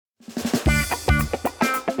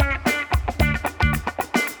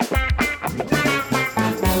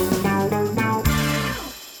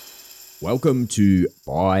Welcome to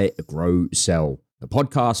Buy, Grow, Sell, the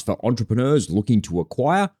podcast for entrepreneurs looking to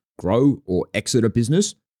acquire, grow, or exit a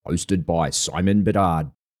business, hosted by Simon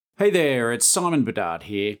Bedard. Hey there, it's Simon Bedard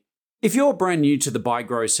here. If you're brand new to the Buy,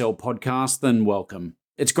 Grow, Sell podcast, then welcome.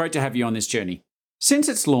 It's great to have you on this journey. Since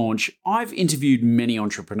its launch, I've interviewed many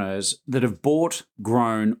entrepreneurs that have bought,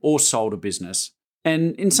 grown, or sold a business.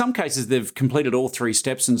 And in some cases, they've completed all three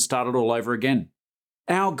steps and started all over again.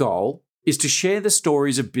 Our goal is to share the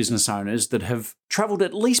stories of business owners that have traveled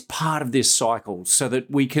at least part of this cycle so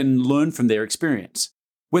that we can learn from their experience.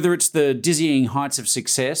 Whether it's the dizzying heights of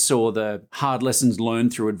success or the hard lessons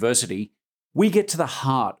learned through adversity, we get to the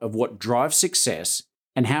heart of what drives success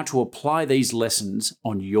and how to apply these lessons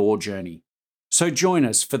on your journey. So join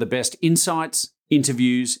us for the best insights,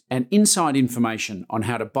 interviews, and inside information on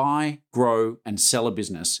how to buy, grow, and sell a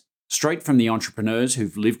business, straight from the entrepreneurs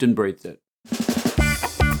who've lived and breathed it.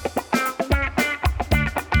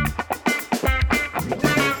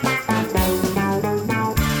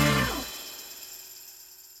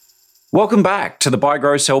 Welcome back to the Buy,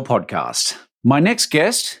 Grow, Sell podcast. My next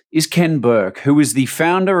guest is Ken Burke, who is the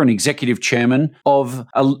founder and executive chairman of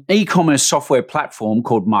an e-commerce software platform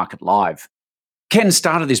called Market Live. Ken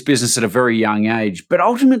started this business at a very young age, but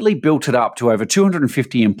ultimately built it up to over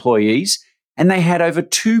 250 employees, and they had over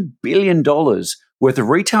 $2 billion worth of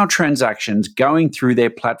retail transactions going through their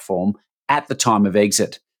platform at the time of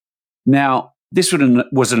exit. Now, this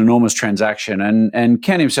was an enormous transaction, and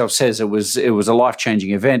Ken himself says it was a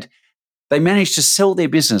life-changing event. They managed to sell their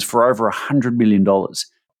business for over $100 million.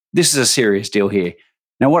 This is a serious deal here.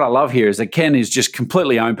 Now, what I love here is that Ken is just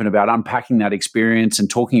completely open about unpacking that experience and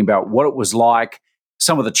talking about what it was like,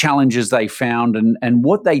 some of the challenges they found, and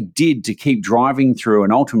what they did to keep driving through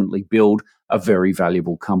and ultimately build a very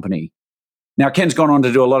valuable company. Now, Ken's gone on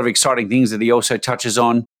to do a lot of exciting things that he also touches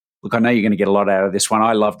on. Look, I know you're going to get a lot out of this one.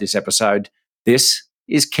 I love this episode. This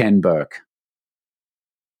is Ken Burke.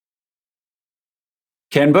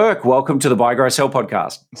 Ken Burke, welcome to the Buy, Grow, Sell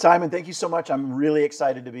podcast. Simon, thank you so much. I'm really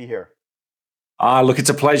excited to be here. Look, it's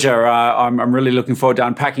a pleasure. I'm really looking forward to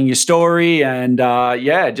unpacking your story and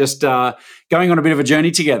just going on a bit of a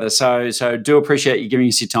journey together. So do appreciate you giving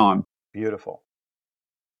us your time. Beautiful.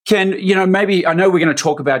 Ken, maybe I know we're going to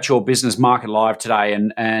talk about your business Market Live today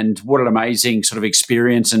and what an amazing sort of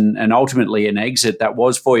experience and ultimately an exit that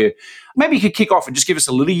was for you. Maybe you could kick off and just give us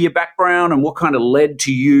a little of your background and what kind of led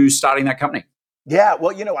to you starting that company. Yeah,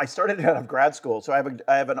 well, I started out of grad school, so I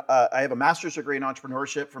have a master's degree in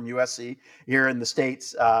entrepreneurship from USC here in the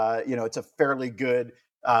States. It's a fairly good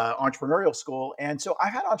entrepreneurial school, and so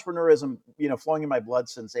I've had entrepreneurism, flowing in my blood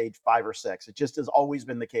since age 5 or 6. It just has always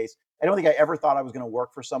been the case. I don't think I ever thought I was going to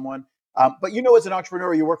work for someone, but as an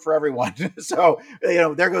entrepreneur, you work for everyone. So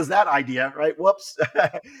there goes that idea, right? Whoops.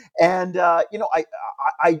 And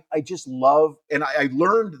I just love, and I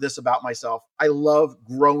learned this about myself. I love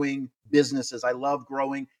growing businesses. I love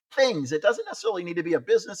growing things. It doesn't necessarily need to be a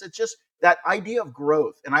business. It's just that idea of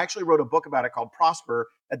growth. And I actually wrote a book about it called Prosper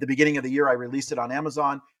at the beginning of the year. I released it on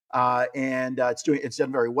Amazon, and it's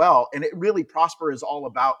done very well. And it really, Prosper is all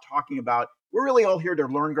about talking about, we're really all here to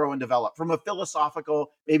learn, grow, and develop from a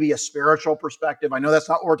philosophical, maybe a spiritual perspective. I know that's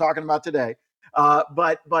not what we're talking about today,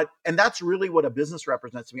 and that's really what a business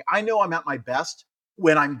represents to me. I know I'm at my best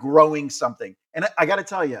when I'm growing something. And I got to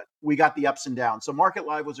tell you, we got the ups and downs. So Market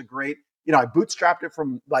Live was a great, I bootstrapped it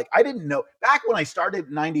from I didn't know back when I started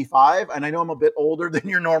in 95, and I know I'm a bit older than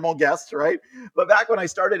your normal guests, right? But back when I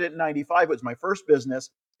started in 95, it was my first business.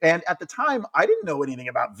 And at the time, I didn't know anything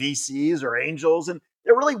about VCs or angels. And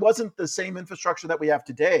there really wasn't the same infrastructure that we have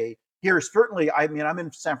today. Here, certainly, I'm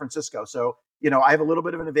in San Francisco. So, I have a little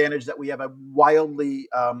bit of an advantage that we have a wildly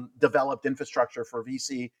developed infrastructure for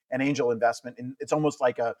VC and angel investment. And it's almost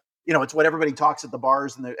like it's what everybody talks at the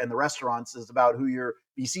bars and the restaurants is about who your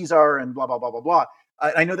VCs are and blah, blah, blah, blah, blah.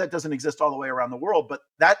 I know that doesn't exist all the way around the world, but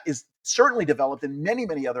that is certainly developed in many,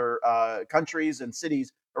 many other countries and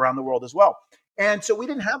cities around the world as well. And so we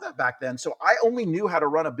didn't have that back then. So I only knew how to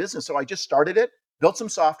run a business. So I just started it, built some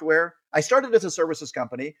software. I started as a services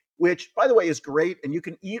company, which, by the way, is great. And you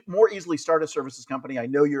can more easily start a services company. I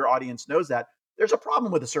know your audience knows that. There's a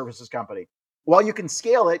problem with a services company. While you can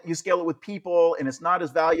scale it, you scale it with people and it's not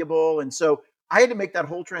as valuable. And so I had to make that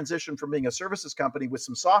whole transition from being a services company with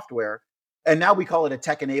some software, and now we call it a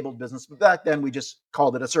tech-enabled business, but back then we just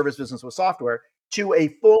called it a service business with software, to a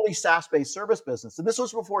fully SaaS-based service business. And this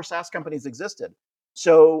was before SaaS companies existed.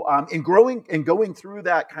 So in going through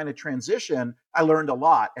that kind of transition, I learned a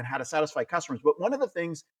lot and how to satisfy customers. But one of the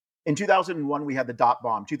things in 2001, we had the dot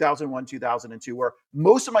bomb, 2001, 2002, where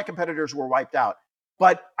most of my competitors were wiped out.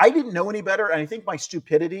 But I didn't know any better. And I think my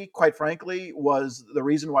stupidity, quite frankly, was the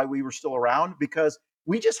reason why we were still around, because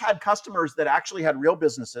we just had customers that actually had real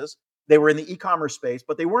businesses. They were in the e-commerce space,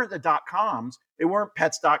 but they weren't the .coms. They weren't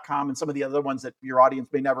pets.com and some of the other ones that your audience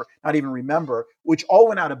may never not even remember, which all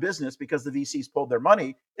went out of business because the VCs pulled their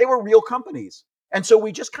money. They were real companies. And so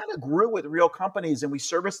we just kind of grew with real companies and we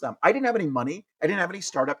serviced them. I didn't have any money. I didn't have any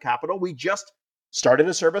startup capital. We just started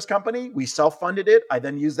a service company. We self-funded it. I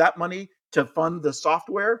then used that money to fund the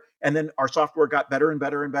software. And then our software got better and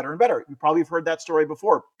better and better and better. You probably have heard that story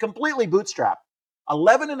before. Completely bootstrapped.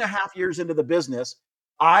 11 and a half years into the business,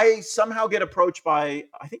 I somehow get approached by,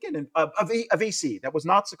 I think, a VC that was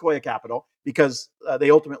not Sequoia Capital, because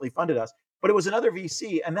they ultimately funded us, but it was another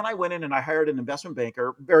VC. And then I went in and I hired an investment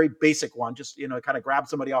banker, very basic one, just, kind of grabbed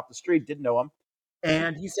somebody off the street, didn't know him.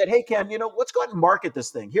 And he said, "Hey, Ken, let's go ahead and market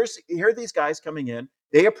this thing. Here are these guys coming in.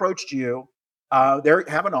 They approached you. They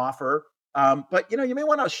have an offer. But you may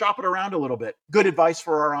want to shop it around a little bit. Good advice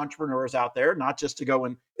for our entrepreneurs out there, not just to go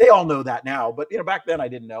and they all know that now, but back then I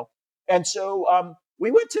didn't know. And so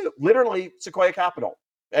we went to literally Sequoia Capital,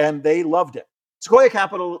 and they loved it. Sequoia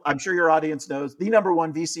Capital, I'm sure your audience knows, the number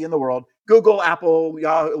one VC in the world. Google, Apple,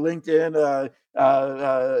 Yahoo, LinkedIn,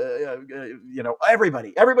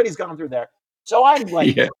 everybody's gone through there. So I'm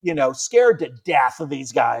like, scared to death of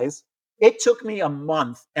these guys. It took me a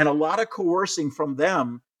month and a lot of coercing from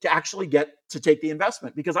them to actually get to take the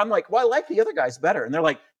investment, because I'm like, well, I like the other guys better. And they're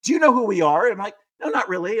like, do you know who we are? And I'm like, no, not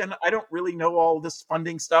really. And I don't really know all this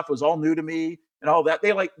funding stuff. It was all new to me and all that.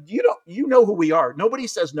 They're like, you know who we are. Nobody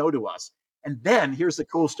says no to us. And then here's the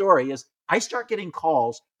cool story is I start getting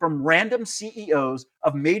calls from random CEOs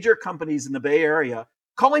of major companies in the Bay Area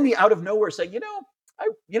calling me out of nowhere saying,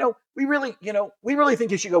 we really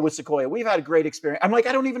think you should go with Sequoia. We've had a great experience. I'm like,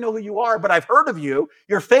 I don't even know who you are, but I've heard of you.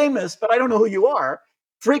 You're famous, but I don't know who you are.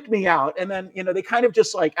 Freaked me out. And then, they kind of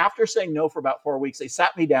just like, after saying no for about 4 weeks, they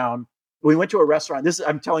sat me down. We went to a restaurant.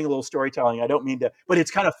 I'm telling a little storytelling. I don't mean to, but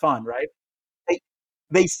it's kind of fun, right? They,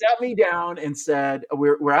 they sat me down and said,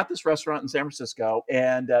 we're at this restaurant in San Francisco.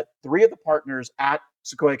 And 3 of the partners at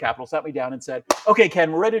Sequoia Capital sat me down and said, okay,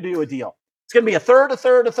 Ken, we're ready to do a deal. It's going to be a third, a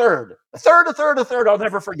third, a third, a third, a third, a third. I'll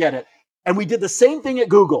never forget it. And we did the same thing at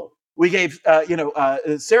Google. We gave,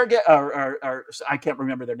 Sergey, or I can't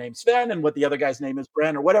remember their name, Sven, and what the other guy's name is,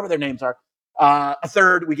 Bren, or whatever their names are, a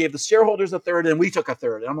third. We gave the shareholders a third, and we took a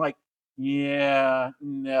third. And I'm like, yeah,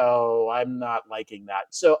 no, I'm not liking that.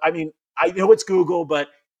 So, I mean, I know it's Google, but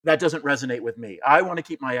that doesn't resonate with me. I want to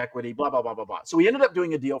keep my equity, blah, blah, blah, blah, blah. So we ended up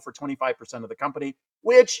doing a deal for 25% of the company,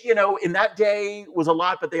 which, in that day was a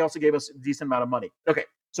lot, but they also gave us a decent amount of money. Okay.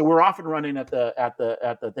 So we're off and running at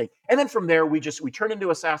the thing. And then from there, we turned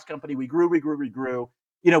into a SaaS company. We grew. We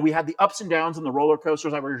had the ups and downs and the roller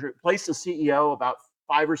coasters. I was replaced as CEO about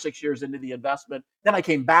 5 or 6 years into the investment. Then I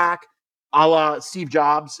came back, a la Steve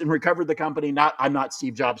Jobs, and recovered the company. I'm not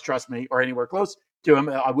Steve Jobs, trust me, or anywhere close to him.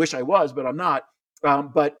 I wish I was, but I'm not.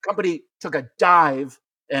 But company took a dive,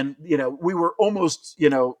 and we were almost,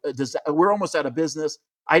 we're almost out of business.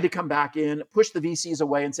 I had to come back in, push the VCs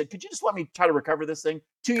away, and said, "Could you just let me try to recover this thing?"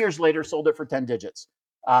 2 years later, sold it for 10 digits.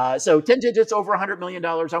 So 10 digits, over $100 million.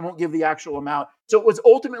 I won't give the actual amount. So it was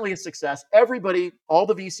ultimately a success. Everybody, all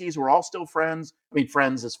the VCs were all still friends. I mean,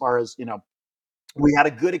 friends as far as we had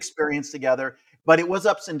a good experience together, but it was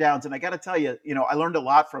ups and downs. And I got to tell you, I learned a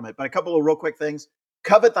lot from it. But a couple of real quick things.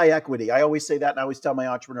 Covet thy equity. I always say that, and I always tell my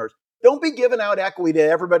entrepreneurs, don't be giving out equity to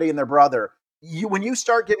everybody and their brother. When you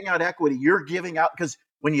start giving out equity, you're giving out, because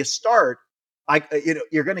when you start,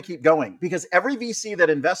 you're going to keep going, because every VC that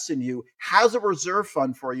invests in you has a reserve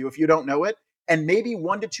fund for you if you don't know it, and maybe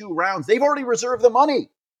 1 to 2 rounds. They've already reserved the money,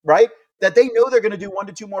 right? That they know they're going to do 1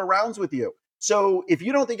 to 2 more rounds with you. So if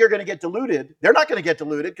you don't think you're going to get diluted, they're not going to get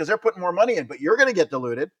diluted because they're putting more money in, but you're going to get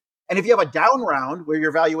diluted. And if you have a down round where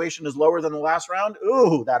your valuation is lower than the last round,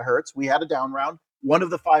 ooh, that hurts. We had a down round. One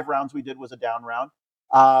of the 5 rounds we did was a down round.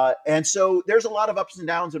 And so there's a lot of ups and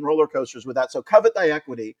downs and roller coasters with that. So covet thy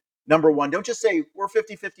equity. Number one, don't just say we're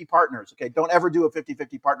 50-50 partners. Okay. Don't ever do a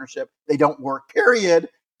 50-50 partnership. They don't work, period.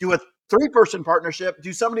 Do a 3-person partnership.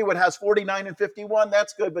 Do somebody what has 49 and 51.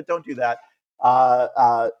 That's good, but don't do that.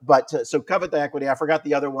 So covet the equity. I forgot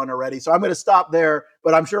the other one already. So I'm going to stop there,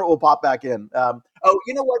 but I'm sure it will pop back in.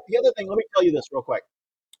 You know what? The other thing, let me tell you this real quick.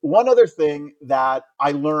 One other thing that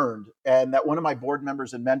I learned, and that one of my board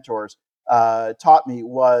members and mentors taught me,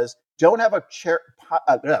 was don't have a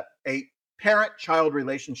parent-child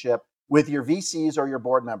relationship with your VCs or your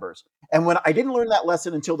board members. And when I didn't learn that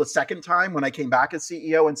lesson until the second time, when I came back as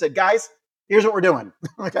CEO and said, guys, here's what we're doing.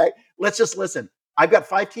 Okay, let's just listen. I've got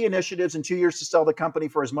 5 key initiatives in 2 years to sell the company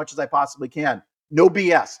for as much as I possibly can. No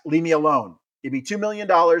BS. Leave me alone. Give me $2 million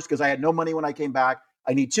because I had no money when I came back.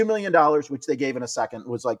 I need $2 million, which they gave in a second,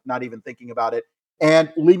 was like not even thinking about it,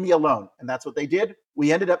 and leave me alone. And that's what they did.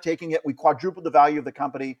 We ended up taking it. We quadrupled the value of the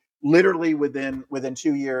company literally within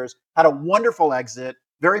 2 years, had a wonderful exit,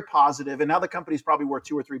 very positive. And now the company's probably worth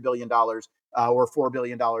 $2 or $3 billion or $4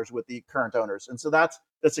 billion with the current owners. And so that's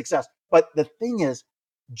the success. But the thing is,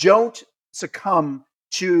 don't succumb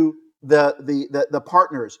to the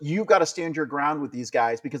partners. You've got to stand your ground with these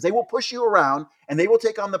guys because they will push you around and they will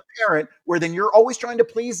take on the parent where then you're always trying to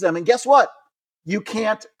please them. And guess what? You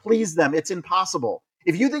can't please them. It's impossible.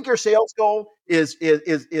 If you think your sales goal is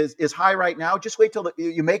high right now, just wait till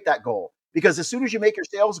you make that goal. Because as soon as you make your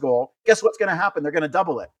sales goal, guess what's going to happen? They're going to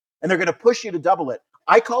double it, and they're going to push you to double it.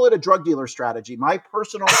 I call it a drug dealer strategy. My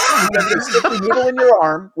personal, they stick the needle in your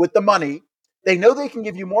arm with the money. They know they can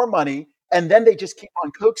give you more money, and then they just keep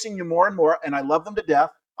on coaxing you more and more. And I love them to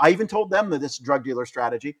death. I even told them that this is drug dealer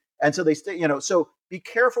strategy. And so they stay, so be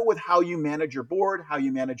careful with how you manage your board, how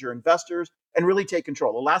you manage your investors, and really take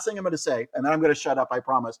control. The last thing I'm going to say, and then I'm going to shut up, I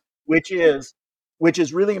promise, which is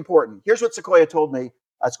really important. Here's what Sequoia told me.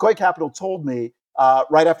 Sequoia Capital told me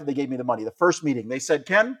right after they gave me the money, the first meeting. They said,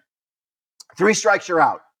 Ken, 3 strikes, you're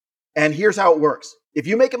out. And here's how it works. If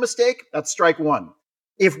you make a mistake, that's strike 1.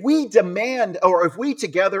 If we demand, or if we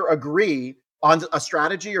together agree on a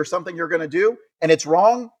strategy or something you're going to do, and it's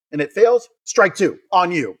wrong and it fails, strike 2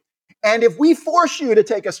 on you. And if we force you to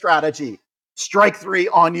take a strategy, strike 3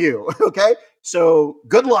 on you. Okay. So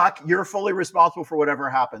good luck. You're fully responsible for whatever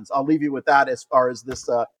happens. I'll leave you with that as far as this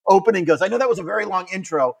opening goes. I know that was a very long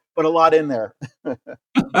intro, but a lot in there.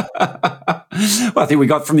 Well, I think we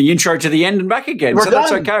got from the intro to the end and back again. We're so done.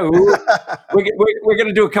 That's okay. We're going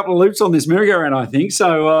to do a couple of loops on this merry-go-round, I think.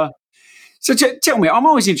 So tell me, I'm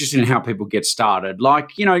always interested in how people get started.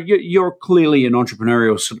 Like, you're clearly an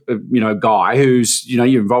entrepreneurial, guy who's,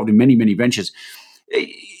 you're involved in many, many ventures.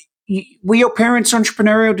 Were your parents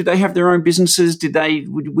entrepreneurial? Did they have their own businesses?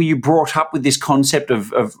 Were you brought up with this concept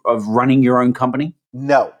of running your own company?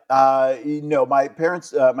 No, my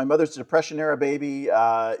parents, my mother's a Depression era baby.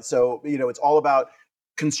 So, it's all about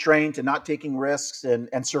constraint and not taking risks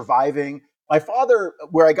and surviving. My father,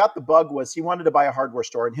 where I got the bug was he wanted to buy a hardware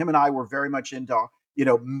store, and him and I were very much into,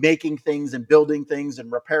 making things and building things and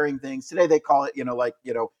repairing things. Today they call it,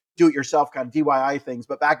 do it yourself kind of DIY things.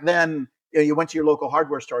 But back then, you went to your local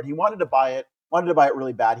hardware store and he wanted to buy it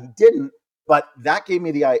really bad. He didn't, but that gave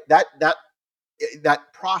me that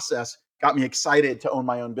process got me excited to own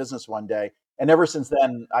my own business one day. And ever since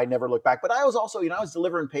then, I never looked back. But I was also, I was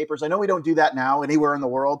delivering papers. I know we don't do that now anywhere in the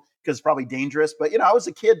world because it's probably dangerous. But, I was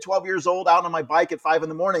a kid, 12 years old, out on my bike at 5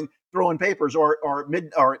 a.m, throwing papers or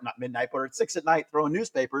not midnight, but at 6 p.m, throwing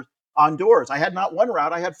newspapers on doors. I had not one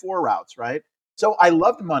route. I had 4 routes, right? So I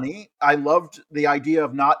loved money. I loved the idea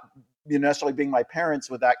of not necessarily being my parents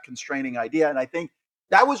with that constraining idea. And I think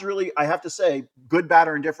that was really, I have to say, good, bad,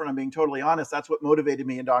 or indifferent. I'm being totally honest. That's what motivated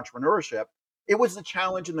me into entrepreneurship. It was the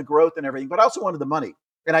challenge and the growth and everything, but I also wanted the money.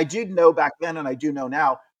 And I did know back then, and I do know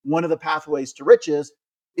now, one of the pathways to riches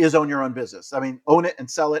is own your own business. I mean, own it and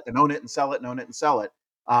sell it and own it and sell it and own it and sell it.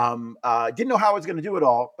 Didn't know how I was going to do it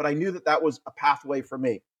all, but I knew that was a pathway for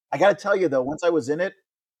me. I got to tell you though, once I was in it,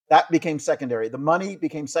 that became secondary. The money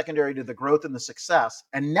became secondary to the growth and the success.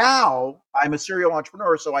 And now I'm a serial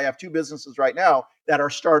entrepreneur. So I have 2 businesses right now that are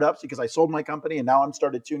startups because I sold my company and now I'm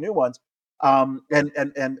started 2 new ones.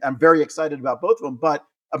 And I'm very excited about both of them, but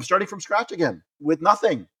I'm starting from scratch again with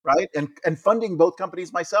nothing, right? And funding both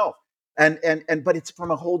companies myself. But it's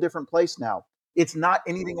from a whole different place now. It's not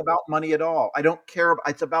anything about money at all. I don't care.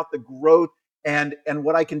 It's about the growth and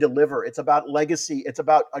what I can deliver. It's about legacy. It's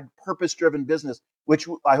about a purpose-driven business, which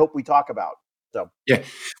I hope we talk about. So yeah,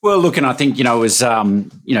 well, look, and I think as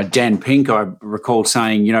Dan Pink, I recall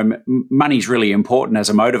saying, money's really important as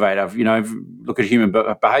a motivator. Look at human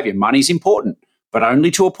behavior. Money's important, but only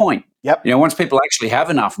to a point. Yep. Once people actually have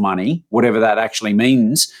enough money, whatever that actually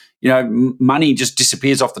means, money just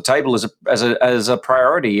disappears off the table as a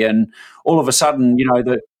priority, and all of a sudden,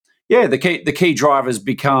 the key drivers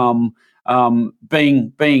become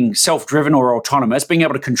being self-driven or autonomous, being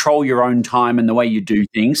able to control your own time and the way you do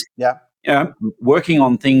things. Yeah. Working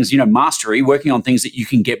on things, mastery, working on things that you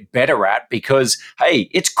can get better at because,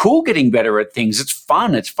 hey, it's cool getting better at things. It's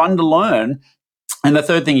fun. It's fun to learn. And the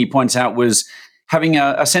third thing he points out was having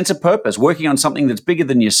a sense of purpose, working on something that's bigger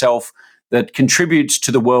than yourself, that contributes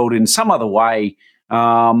to the world in some other way.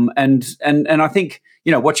 And I think,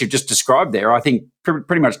 what you've just described there, I think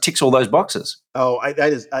pretty much ticks all those boxes. Oh,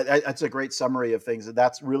 that's a great summary of things. And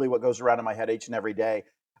that's really what goes around in my head each and every day.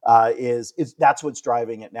 Is that's what's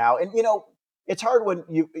driving it now. And it's hard when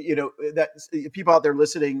that people out there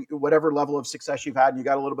listening, whatever level of success you've had, and you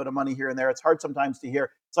got a little bit of money here and there. It's hard sometimes to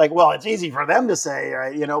hear. It's like, well, it's easy for them to say,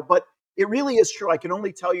 right? But it really is true. I can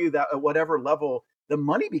only tell you that at whatever level, the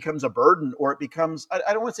money becomes a burden, or it becomes,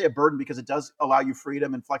 I don't want to say a burden because it does allow you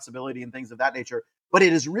freedom and flexibility and things of that nature, but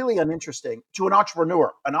it is really uninteresting to an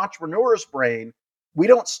entrepreneur. An entrepreneur's brain, we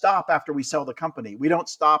don't stop after we sell the company. We don't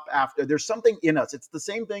stop after there's something in us. It's the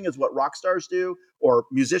same thing as what rock stars do or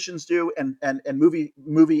musicians do and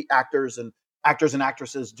movie actors and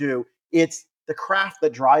actresses do. It's the craft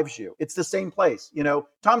that drives you. It's the same place.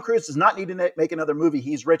 Tom Cruise does not need to make another movie.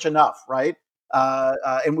 He's rich enough, right?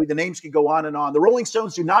 The names could go on and on. The Rolling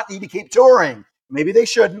Stones do not need to keep touring. Maybe they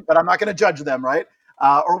shouldn't, but I'm not going to judge them, right?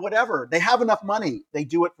 Or whatever. They have enough money. They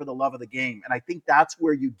do it for the love of the game. And I think that's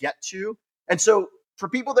where you get to. And so for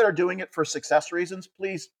people that are doing it for success reasons,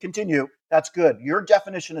 please continue. That's good. Your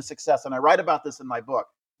definition of success, and I write about this in my book,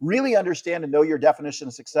 really understand and know your definition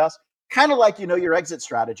of success, kind of like your exit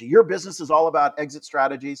strategy. Your business is all about exit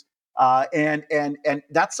strategies. And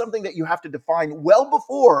that's something that you have to define well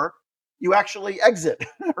before you actually exit,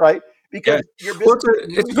 right? Because your business. Well,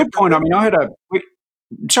 it's a good point. I mean,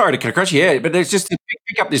 sorry to cut across you, but there's just to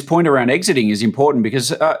pick up this point around exiting is important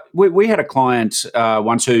because we had a client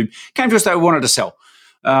once who came to us, they wanted to sell.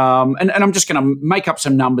 And I'm just going to make up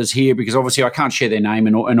some numbers here because obviously I can't share their name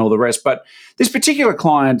and all the rest. But this particular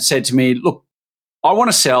client said to me, look, I want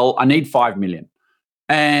to sell. I need 5 million.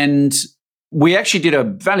 And we actually did a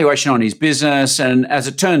valuation on his business. And as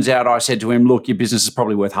it turns out, I said to him, look, your business is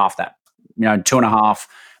probably worth half that, 2.5,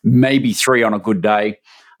 maybe 3 on a good day.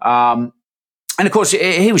 And of course,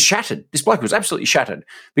 he was shattered. This bloke was absolutely shattered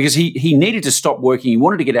because he needed to stop working. He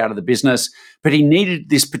wanted to get out of the business, but he needed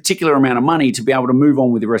this particular amount of money to be able to move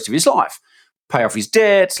on with the rest of his life, pay off his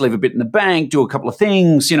debts, leave a bit in the bank, do a couple of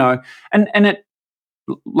things, and it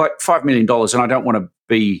like $5 million. And I don't want to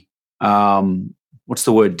be, what's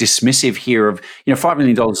the word, dismissive here of, $5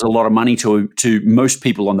 million is a lot of money to most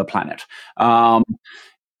people on the planet. But,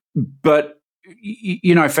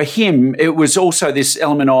 for him, it was also this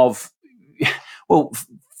element of, well,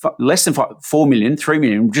 less than 4 million, 3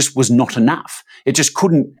 million just was not enough. It just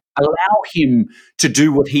couldn't allow him to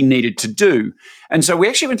do what he needed to do. And so we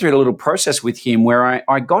actually went through a little process with him where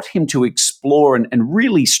I got him to explore and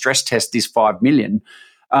really stress test this 5 million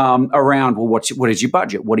around, well, what is your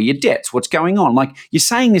budget? What are your debts? What's going on? Like, you're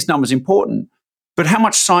saying this number's important, but how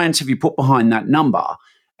much science have you put behind that number?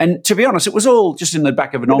 And to be honest, it was all just in the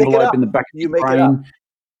back of an envelope, in the back of his brain.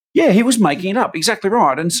 Yeah, he was making it up. Exactly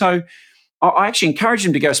right. And so I actually encouraged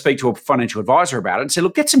him to go speak to a financial advisor about it and say,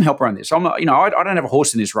 look, get some help around this. I'm not, I don't have a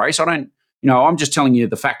horse in this race. I'm just telling you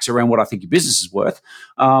the facts around what I think your business is worth.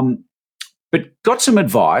 But got some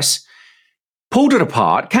advice, pulled it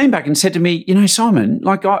apart, came back and said to me, Simon,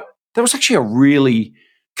 that was actually a really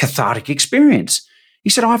cathartic experience. He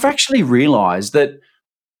said, I've actually realized that,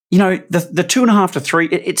 the 2.5 to 3,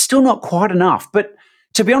 it's still not quite enough. But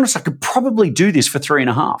to be honest, I could probably do this for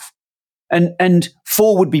 3.5. And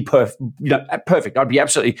 4 would be perfect. I'd be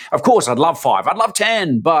absolutely, of course, I'd love 5. I'd love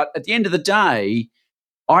 10. But at the end of the day,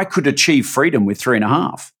 I could achieve freedom with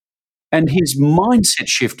 3.5. And his mindset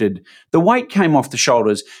shifted. The weight came off the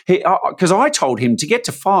shoulders. Because I told him to get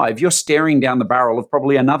to 5, you're staring down the barrel of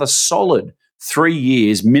probably another solid 3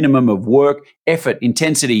 years minimum of work, effort,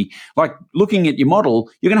 intensity. Like looking at your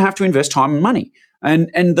model, you're going to have to invest time and money.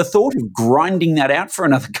 And the thought of grinding that out for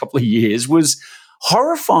another couple of years was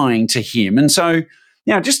horrifying to him. And so,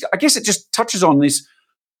 I guess it just touches on this.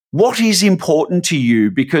 What is important to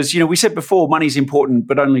you? Because, we said before, money's important,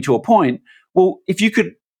 but only to a point. Well, if you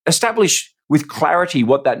could establish with clarity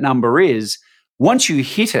what that number is, once you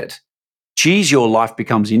hit it, geez, your life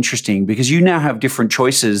becomes interesting because you now have different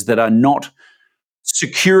choices that are not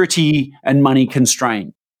security and money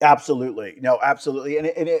constrained. Absolutely. No, absolutely.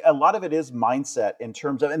 And a lot of it is mindset in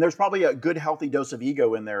terms of, and there's probably a good, healthy dose of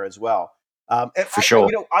ego in there as well. For sure.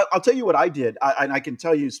 I'll tell you what I did, and I can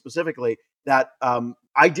tell you specifically that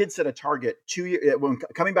I did set a target 2 years when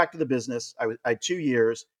coming back to the business. I had 2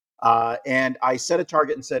 years, and I set a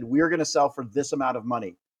target and said we're going to sell for this amount of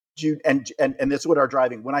money. And this is what our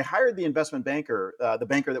driving. When I hired the investment banker, the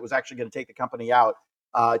banker that was actually going to take the company out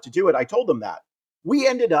to do it, I told them that. We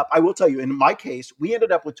ended up, I will tell you, in my case, we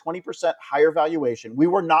ended up with 20% higher valuation. We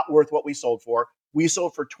were not worth what we sold for. We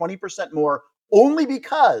sold for 20% more only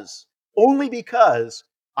because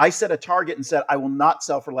I set a target and said, I will not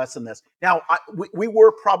sell for less than this. Now, we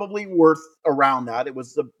were probably worth around that. It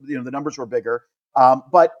was the numbers were bigger.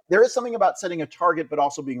 But there is something about setting a target, but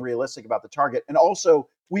also being realistic about the target. And also,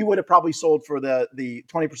 we would have probably sold for the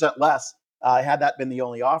 20% less had that been the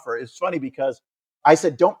only offer. It's funny because I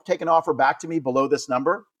said, don't take an offer back to me below this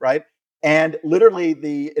number, right? And literally,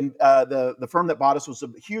 the firm that bought us was a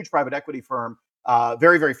huge private equity firm,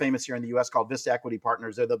 very, very famous here in the U.S. called Vista Equity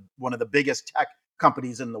Partners. They're one of the biggest tech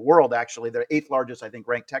companies in the world, actually. They're eighth largest, I think,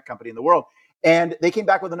 ranked tech company in the world. And they came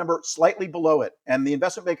back with a number slightly below it. And the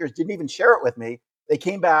investment bankers didn't even share it with me. They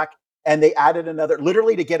came back and they added another,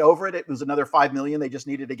 literally to get over it. It was another 5 million. They just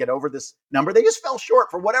needed to get over this number. They just fell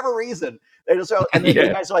short for whatever reason. And then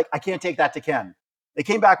the guys are like, I can't take that to Ken. They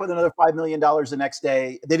came back with another $5 million the next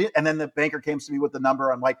day. They didn't, and then the banker came to me with the number.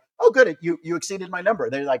 I'm like, oh, good, you exceeded my number.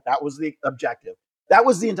 They're like, that was the objective. That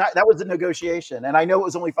was the negotiation. And I know it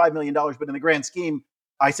was only $5 million, but in the grand scheme,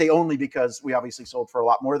 I say only because we obviously sold for a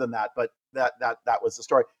lot more than that. But that was the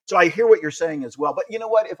story. So I hear what you're saying as well. But you know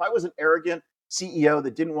what? If I was an arrogant CEO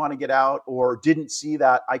that didn't want to get out or didn't see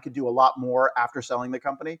that I could do a lot more after selling the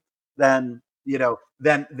company, then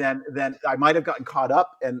I might have gotten caught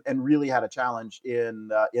up and really had a challenge in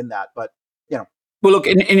that. But well, look,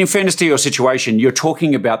 in fairness to your situation, you're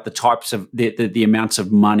talking about the types of the amounts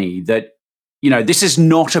of money that, this is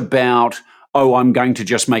not about, oh, I'm going to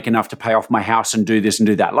just make enough to pay off my house and do this and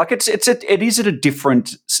do that. Like it is at a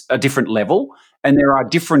different level, and there are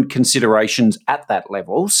different considerations at that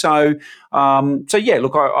level. So yeah,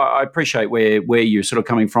 look, I appreciate where you're sort of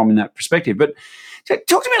coming from in that perspective, but.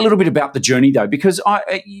 Talk to me a little bit about the journey, though, because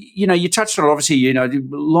you touched on it. Obviously, a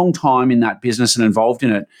long time in that business and involved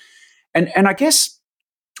in it, and I guess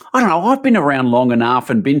I don't know. I've been around long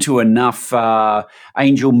enough and been to enough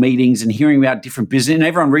angel meetings and hearing about different business. And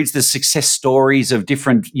everyone reads the success stories of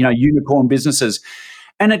different unicorn businesses,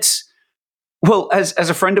 and it's. Well, as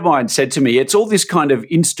a friend of mine said to me, it's all this kind of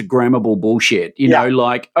Instagrammable bullshit,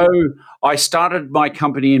 like, oh, I started my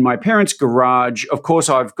company in my parents' garage. Of course,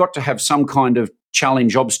 I've got to have some kind of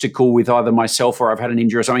challenge obstacle with either myself or I've had an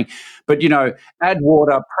injury or something. But, add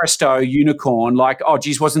water, presto, unicorn, like, oh,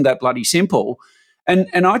 geez, wasn't that bloody simple? And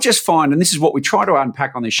I just find, and this is what we try to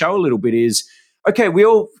unpack on this show a little bit is, okay, we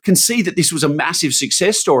all can see that this was a massive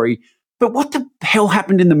success story, but what the hell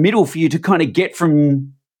happened in the middle for you to kind of get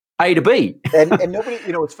from A to B? and nobody,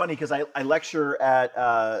 it's funny because I lecture at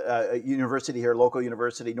a university here, local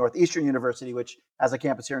university, Northeastern University, which has a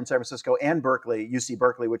campus here in San Francisco, and Berkeley, UC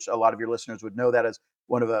Berkeley, which a lot of your listeners would know that as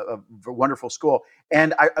one of a wonderful school.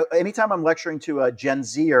 And anytime I'm lecturing to a Gen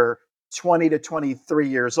Zer, 20 to 23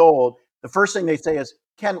 years old, the first thing they say is,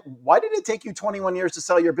 Ken, why did it take you 21 years to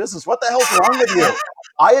sell your business? What the hell's wrong with you?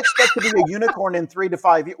 I expect to be a unicorn in 3 to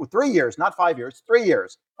 5 years, 3 years, not 5 years, 3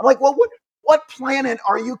 years. I'm like, well, what planet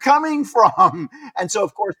are you coming from? And so,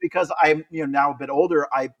 of course, because I'm now a bit older,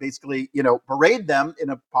 I basically berate them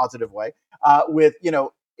in a positive way. With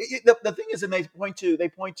the thing is, and they point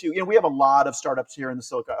to we have a lot of startups here in the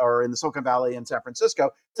Silicon Valley in San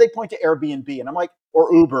Francisco. So they point to Airbnb, and I'm like,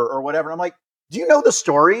 or Uber or whatever. I'm like, do you know the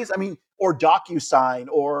stories? I mean, or DocuSign,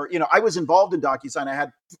 or I was involved in DocuSign. I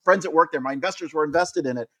had friends that worked there. My investors were invested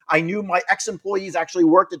in it. I knew my ex-employees actually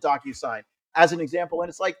worked at DocuSign, as an example. And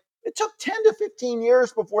it's like, it took 10 to 15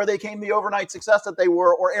 years before they came the overnight success that they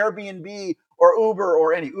were, or Airbnb or Uber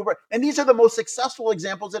or any Uber. And these are the most successful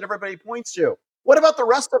examples that everybody points to. What about the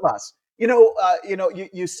rest of us?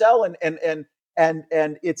 You sell and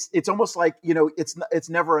it's almost like, it's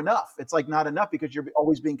never enough. It's like not enough because you're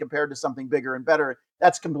always being compared to something bigger and better.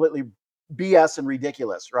 That's completely BS and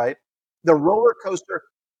ridiculous, right? The roller coaster.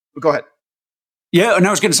 Go ahead. Yeah, and I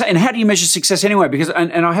was going to say, and how do you measure success anyway? Because,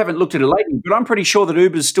 and I haven't looked at it lately, but I'm pretty sure that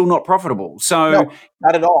Uber's still not profitable. So no,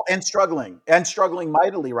 not at all, and struggling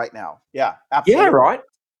mightily right now. Yeah, absolutely. Yeah, right.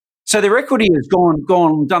 So their equity has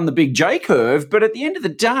done the big J curve, but at the end of the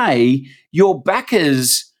day, your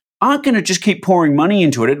backers aren't going to just keep pouring money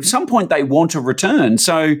into it. At some point, they want a return.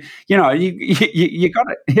 So you got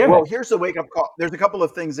it. Yeah. Well, here's the wake up call. There's a couple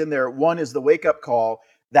of things in there. One is the wake up call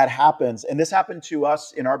that happens, and this happened to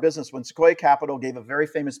us in our business when Sequoia Capital gave a very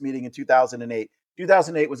famous meeting in 2008.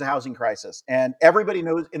 2008 was a housing crisis, and everybody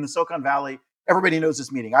knows in the Silicon Valley. Everybody knows this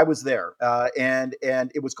meeting. I was there, and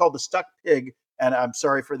it was called the Stuck Pig. And I'm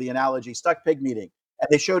sorry for the analogy, Stuck Pig meeting. And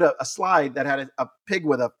they showed a slide that had a pig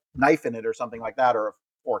with a knife in it or something like that, or a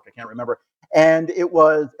fork. I can't remember. And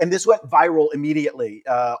this went viral immediately.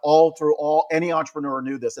 Any entrepreneur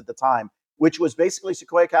knew this at the time, which was basically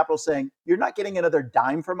Sequoia Capital saying, you're not getting another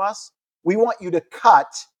dime from us. We want you to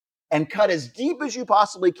cut as deep as you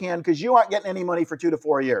possibly can because you aren't getting any money for 2 to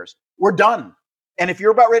 4 years. We're done. And if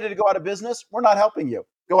you're about ready to go out of business, we're not helping you.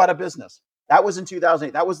 Go out of business. That was in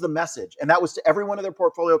 2008. That was the message. And that was to every one of their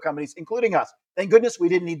portfolio companies, including us. Thank goodness we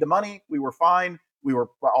didn't need the money. We were fine. We were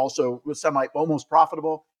also almost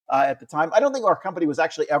profitable at the time. I don't think our company was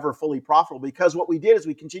actually ever fully profitable because what we did is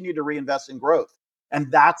we continued to reinvest in growth.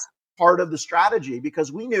 And that's part of the strategy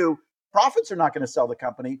because we knew profits are not going to sell the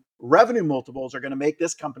company. Revenue multiples are going to make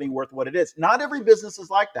this company worth what it is. Not every business is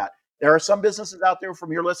like that. There are some businesses out there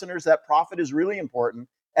from your listeners that profit is really important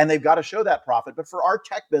and they've got to show that profit. But for our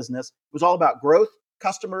tech business, it was all about growth,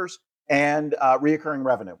 customers, and reoccurring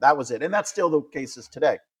revenue. That was it. And that's still the cases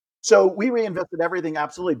today. So we reinvested everything,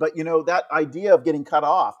 absolutely. But that idea of getting cut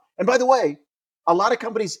off. And by the way, a lot of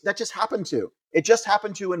companies that just happened to. It just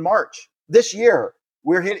happened to in March this year.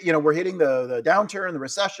 We're hitting the downturn, the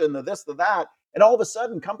recession, the this, the that, and all of a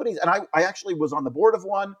sudden companies. And I actually was on the board of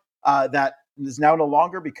one that is now no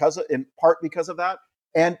longer in part because of that.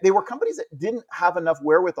 And they were companies that didn't have enough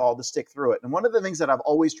wherewithal to stick through it. And one of the things that I've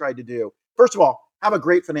always tried to do, first of all, have a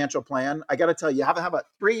great financial plan. I got to tell you, have a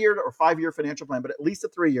 3-year or 5-year financial plan, but at least a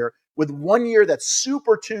 3-year with 1 year that's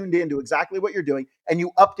super tuned into exactly what you're doing. And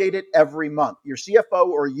you update it every month. Your CFO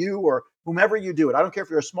or you or whomever you do it. I don't care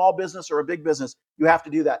if you're a small business or a big business, you have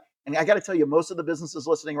to do that. And I got to tell you, most of the businesses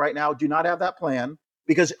listening right now do not have that plan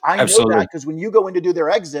because I know that because when you go in to do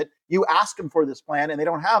their exit, you ask them for this plan and they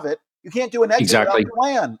don't have it. You can't do an exit without a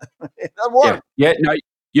plan. It doesn't work. Yeah, no,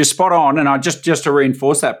 you're spot on. And I just to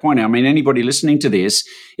reinforce that point, I mean, anybody listening to this,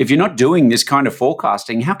 if you're not doing this kind of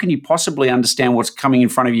forecasting, how can you possibly understand what's coming in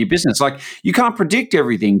front of your business? Like, you can't predict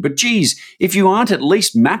everything, but geez, if you aren't at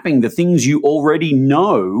least mapping the things you already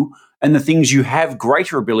know and the things you have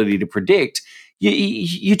greater ability to predict,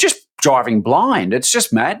 you're just driving blind. It's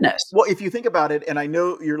just madness. Well, if you think about it, and I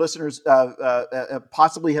know your listeners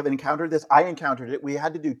possibly have encountered this, I encountered it. We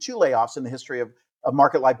had to do 2 layoffs in the history of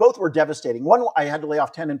Market Live. Both were devastating. One, I had to lay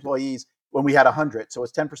off 10 employees when we had 100. So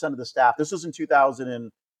it's 10% of the staff. This was in 2000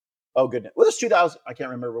 and, oh goodness. Well, this 2000, I can't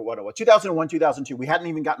remember what it was. 2001, 2002. We hadn't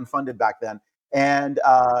even gotten funded back then. And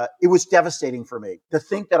it was devastating for me. To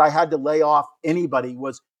think that I had to lay off anybody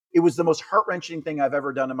it was the most heart-wrenching thing I've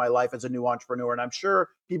ever done in my life as a new entrepreneur. And I'm sure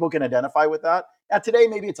people can identify with that. Now, today,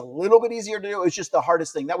 maybe it's a little bit easier to do. It's just the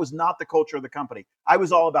hardest thing. That was not the culture of the company. I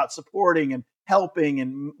was all about supporting and helping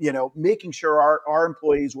and, making sure our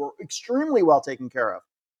employees were extremely well taken care of.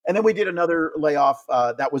 And then we did another layoff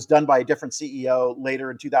that was done by a different CEO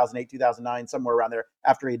later in 2008, 2009, somewhere around there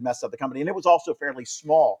after he'd messed up the company. And it was also fairly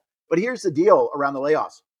small. But here's the deal around the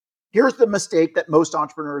layoffs. Here's the mistake that most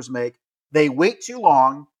entrepreneurs make. They wait too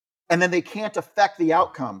long, and then they can't affect the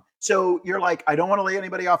outcome. So you're like, I don't want to lay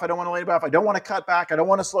anybody off. I don't want to lay anybody off. I don't want to cut back. I don't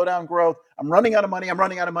want to slow down growth. I'm running out of money. I'm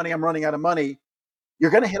running out of money. I'm running out of money.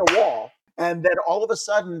 You're going to hit a wall. And then all of a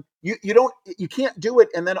sudden, you can't do it.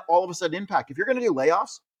 And then all of a sudden impact. If you're going to do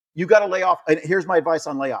layoffs, you got to lay off. And here's my advice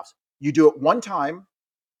on layoffs. You do it one time.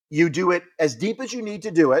 You do it as deep as you need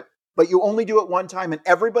to do it, but you only do it one time. And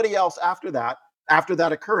everybody else after that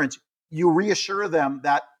occurrence, you reassure them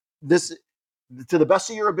that this, to the best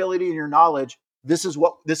of your ability and your knowledge, this is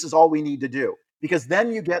all we need to do. Because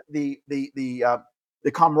then you get the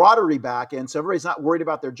camaraderie back, and so everybody's not worried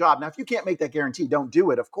about their job. Now, if you can't make that guarantee, don't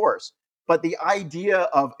do it, of course. But the idea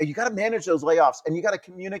of you got to manage those layoffs and you got to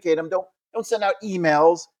communicate them. Don't send out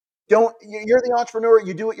emails. You're the entrepreneur.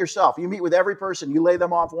 You do it yourself. You meet with every person. You lay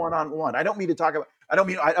them off one-on-one. I don't mean to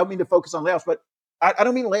focus on layoffs, but I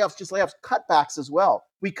don't mean layoffs, just layoffs, cutbacks as well.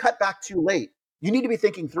 We cut back too late. You need to be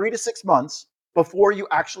thinking 3 to 6 months before you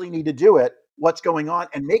actually need to do it, what's going on,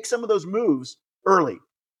 and make some of those moves early.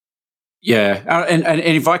 Yeah. And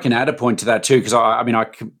if I can add a point to that too, because I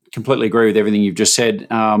completely agree with everything you've just said.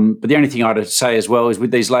 But the only thing I'd say as well is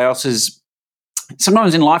with these layoffs is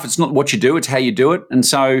sometimes in life, it's not what you do, it's how you do it. And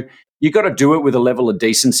so you got to do it with a level of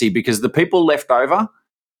decency, because the people left over,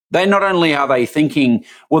 they not only are they thinking,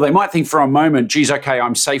 well, they might think for a moment, geez, okay,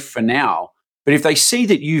 I'm safe for now. But if they see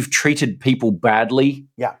that you've treated people badly,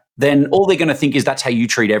 then all they're going to think is that's how you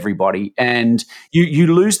treat everybody. And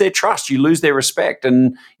you lose their trust, you lose their respect,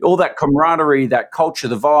 and all that camaraderie, that culture,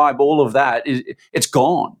 the vibe, all of that, it's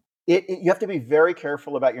gone. You have to be very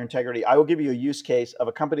careful about your integrity. I will give you a use case of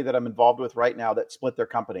a company that I'm involved with right now that split their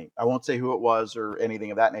company. I won't say who it was or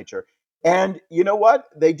anything of that nature. And you know what?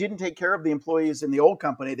 They didn't take care of the employees in the old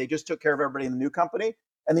company. They just took care of everybody in the new company.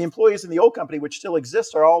 And the employees in the old company, which still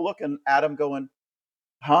exists, are all looking at them going,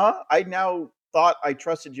 huh? I now thought I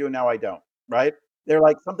trusted you and now I don't, right? They're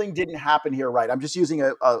like, something didn't happen here, right? I'm just using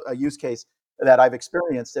a use case that I've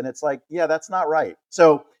experienced, and it's like, yeah, that's not right.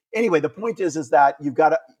 So anyway, the point is that you've got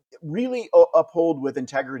to really uphold with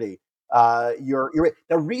integrity. Two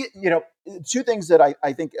things that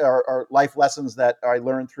I think are life lessons that I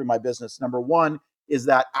learned through my business. Number one is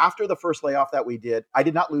that after the first layoff that we did, I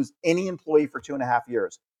did not lose any employee for 2.5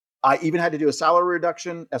 years. I even had to do a salary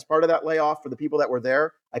reduction as part of that layoff for the people that were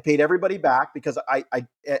there. I paid everybody back because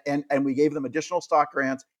and we gave them additional stock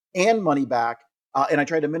grants and money back And I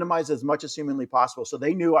tried to minimize as much as humanly possible. So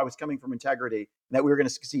they knew I was coming from integrity and that we were going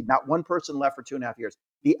to succeed. Not one person left for 2.5 years.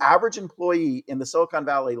 The average employee in the Silicon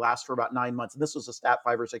Valley lasts for about 9 months. And this was a stat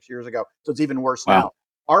 5 or 6 years ago. So it's even worse Wow. now.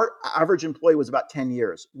 Our average employee was about 10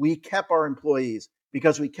 years. We kept our employees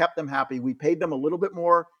because we kept them happy. We paid them a little bit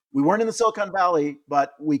more. We weren't in the Silicon Valley,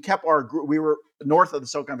 but we kept our group. We were north of the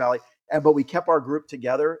Silicon Valley, but we kept our group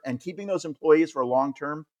together and keeping those employees for long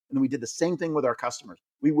term. And then we did the same thing with our customers.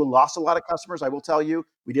 We lost a lot of customers, I will tell you.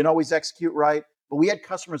 We didn't always execute right, but we had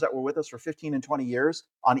customers that were with us for 15 and 20 years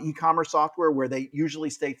on e-commerce software where they usually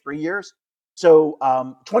stay 3 years. So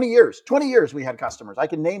 20 years we had customers. I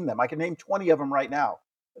can name them. I can name 20 of them right now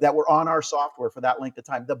that were on our software for that length of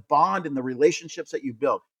time. The bond and the relationships that you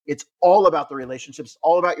build, it's all about the relationships,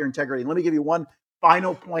 all about your integrity. And let me give you one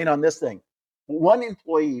final point on this thing. One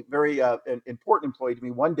employee, very an important employee to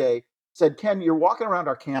me, one day said, Ken, you're walking around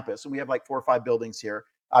our campus, and we have like 4 or 5 buildings here.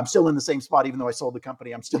 I'm still in the same spot, even though I sold the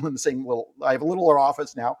company. I'm still in the same I have a littler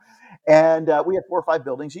office now. And we have 4 or 5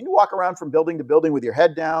 buildings. You walk around from building to building with your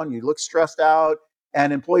head down. You look stressed out.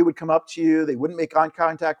 An employee would come up to you. They wouldn't make eye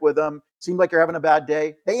contact with them. Seemed like you're having a bad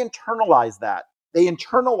day. They internalize that. They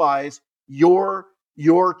internalize your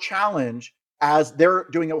challenge as they're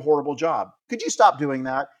doing a horrible job. Could you stop doing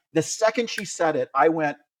that? The second she said it, I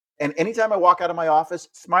went, and anytime I walk out of my office,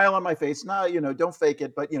 smile on my face. No, don't fake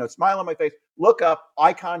it, but smile on my face. Look up,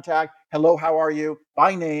 eye contact. Hello, how are you?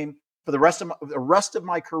 By name. For the rest of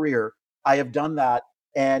my career, I have done that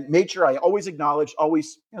and made sure I always acknowledged,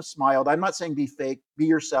 always smiled. I'm not saying be fake. Be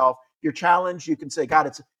yourself. Your challenge, you can say,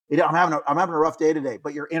 God, I'm having a rough day today,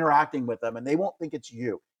 but you're interacting with them, and they won't think it's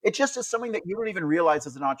you. It just is something that you don't even realize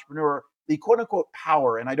as an entrepreneur. The quote unquote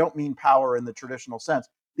power, and I don't mean power in the traditional sense,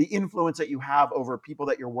 the influence that you have over people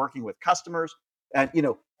that you're working with, customers. And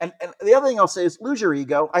and the other thing I'll say is lose your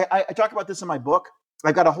ego. I talk about this in my book.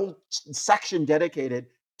 I've got a whole section dedicated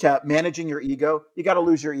to managing your ego. You got to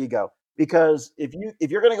lose your ego, because if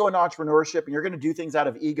you're going to go into entrepreneurship and you're going to do things out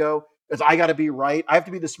of ego, because I got to be right, I have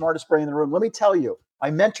to be the smartest brain in the room. Let me tell you,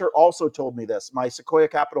 my mentor also told me this. My Sequoia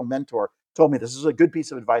Capital mentor told me this. This is a good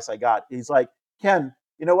piece of advice I got. He's like, Ken,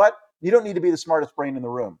 you know what? You don't need to be the smartest brain in the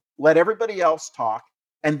room. Let everybody else talk,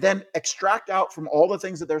 and then extract out from all the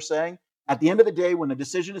things that they're saying. At the end of the day, when a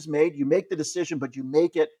decision is made, you make the decision, but you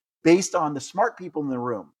make it based on the smart people in the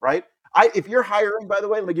room, right? If you're hiring, by the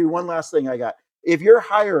way, let me give you one last thing I got. If you're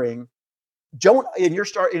hiring, and you're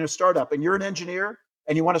in a startup and you're an engineer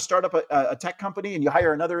and you want to start up a tech company and you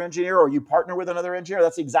hire another engineer or you partner with another engineer,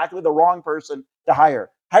 that's exactly the wrong person to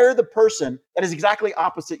hire. Hire the person that is exactly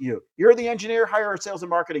opposite you. You're the engineer, hire a sales and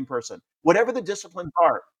marketing person. Whatever the disciplines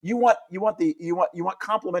are, you want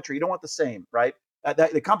complementary. You don't want the same, right?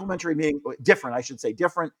 The complementary meaning different, I should say,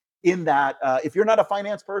 different in that if you're not a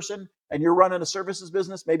finance person and you're running a services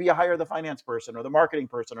business, maybe you hire the finance person or the marketing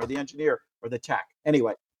person or the engineer or the tech.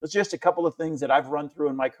 Anyway, it's just a couple of things that I've run through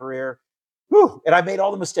in my career. Whew, and I've made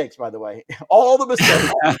all the mistakes, by the way, all the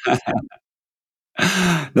mistakes.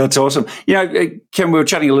 That's awesome. Ken, we were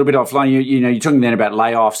chatting a little bit offline. You're talking then about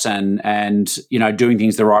layoffs and doing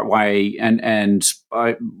things the right way. And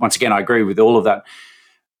once again, I agree with all of that.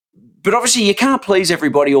 But obviously, you can't please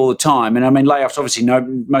everybody all the time. And I mean, layoffs, obviously,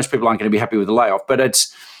 most people aren't going to be happy with the layoff. But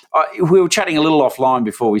we were chatting a little offline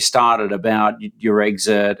before we started about your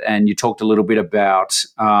exit, and you talked a little bit about,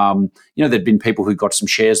 there'd been people who got some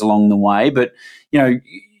shares along the way. But,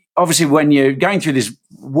 obviously, when you're going through this,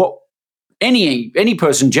 what any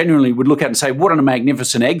person genuinely would look at and say, what a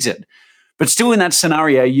magnificent exit. But still in that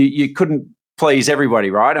scenario, you couldn't please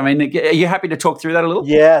everybody, right? I mean, are you happy to talk through that a little?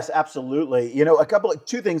 Yes, absolutely.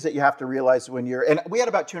 Two things that you have to realize and we had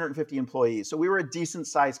about 250 employees. So we were a decent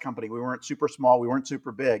sized company. We weren't super small. We weren't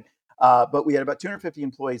super big, but we had about 250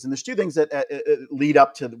 employees. And there's 2 things that lead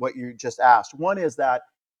up to what you just asked. One is that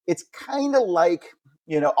it's kind of like,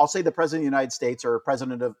 I'll say the president of the United States or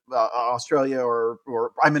president of Australia or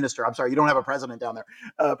prime minister. I'm sorry, you don't have a president down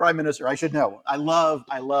there. Prime minister, I should know. I love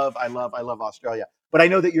Australia, but I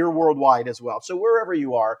know that you're worldwide as well. So wherever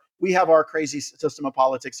you are, we have our crazy system of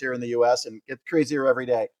politics here in the US and get crazier every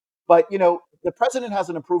day. But, the president has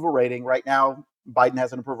an approval rating right now. Biden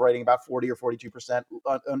has an approval rating about 40 or 42%,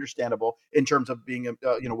 understandable in terms of being,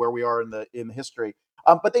 where we are in the history.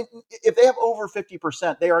 But if they have over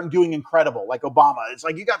 50%, they are doing incredible. Like Obama, it's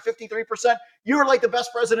like you got 53%, you're like the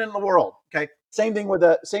best president in the world. Okay, same thing with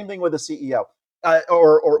a CEO,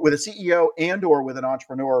 or with a CEO or with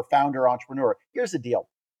an founder entrepreneur. Here's the deal: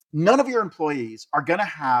 none of your employees are going to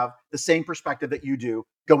have the same perspective that you do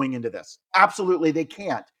going into this. Absolutely, they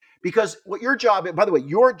can't. Because your job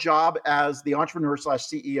as the entrepreneur /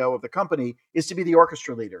 CEO of the company is to be the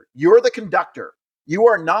orchestra leader. You're the conductor. You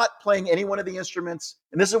are not playing any one of the instruments.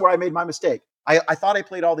 And this is where I made my mistake. I thought I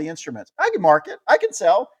played all the instruments. I can market, I can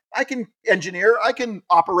sell, I can engineer, I can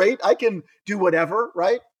operate, I can do whatever,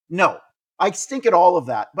 right? No, I stink at all of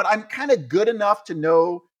that. But I'm kind of good enough to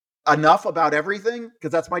know enough about everything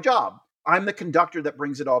because that's my job. I'm the conductor that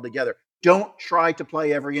brings it all together. Don't try to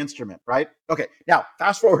play every instrument, right? Okay, now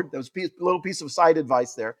fast forward. That was a little piece of side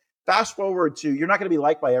advice there. Fast forward to you're not going to be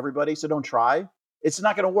liked by everybody, so don't try. It's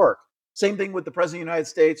not going to work. Same thing with the president of the United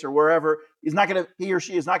States or wherever. He or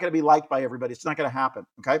she is not going to be liked by everybody. It's not going to happen.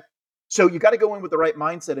 Okay. So you got to go in with the right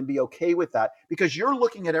mindset and be okay with that because you're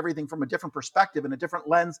looking at everything from a different perspective and a different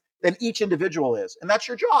lens than each individual is. And that's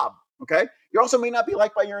your job. Okay. You also may not be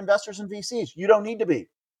liked by your investors and VCs. You don't need to be.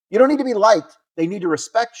 You don't need to be liked. They need to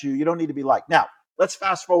respect you. You don't need to be liked. Now, let's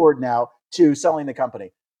fast forward now to selling the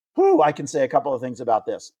company. I can say a couple of things about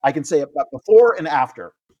this. I can say about before and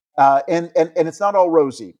after. And it's not all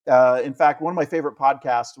rosy. In fact, one of my favorite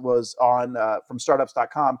podcasts was on from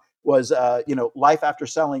startups.com was life after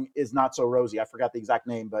selling is not so rosy. I forgot the exact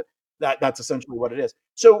name, but that's essentially what it is.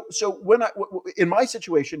 So when in my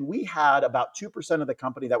situation, we had about 2% of the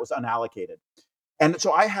company that was unallocated. And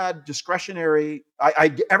so I had discretionary.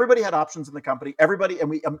 Everybody had options in the company. And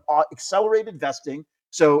we accelerated vesting.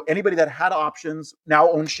 So anybody that had options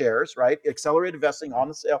now owns shares, right? Accelerated vesting on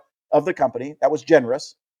the sale of the company. That was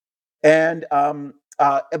generous. And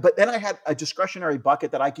but then I had a discretionary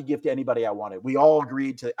bucket that I could give to anybody I wanted. We all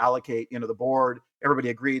agreed to allocate. The board, everybody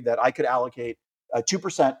agreed that I could allocate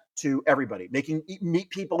 2% to everybody, making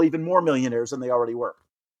people even more millionaires than they already were.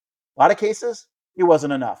 A lot of cases, it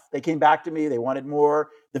wasn't enough. They came back to me. They wanted more.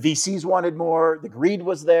 The VCs wanted more. The greed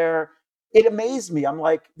was there. It amazed me. I'm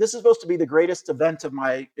like, this is supposed to be the greatest event of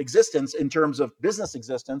my existence in terms of business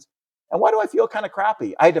existence. And why do I feel kind of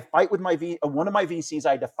crappy? I had to fight with one of my VCs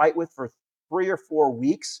I had to fight with for 3 or 4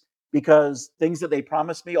 weeks because things that they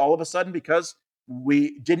promised me all of a sudden, because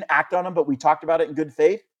we didn't act on them, but we talked about it in good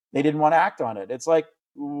faith, they didn't want to act on it. It's like,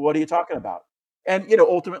 what are you talking about? And,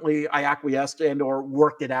 ultimately I acquiesced and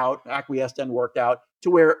worked out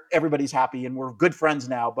to where everybody's happy and we're good friends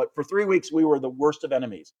now. But for 3 weeks, we were the worst of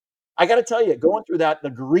enemies. I got to tell you, going through that, the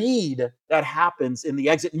greed that happens in the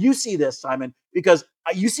exit, and you see this, Simon, because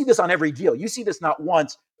you see this on every deal. You see this not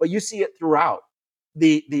once, but you see it throughout.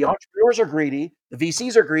 The entrepreneurs are greedy, the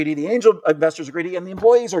VCs are greedy, the angel investors are greedy, and the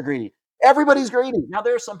employees are greedy. Everybody's greedy. Now,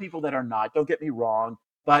 there are some people that are not, don't get me wrong.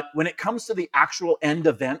 But when it comes to the actual end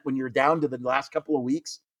event, when you're down to the last couple of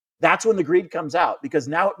weeks, that's when the greed comes out because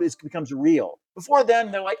now it becomes real. Before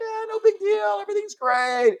then, they're like, no big deal. Everything's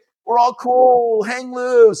great. We're all cool. Hang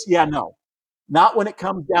loose. Yeah, no, not when it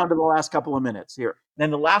comes down to the last couple of minutes here.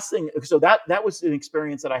 Then the last thing, so that was an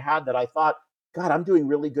experience that I had that I thought, God, I'm doing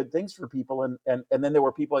really good things for people. And then there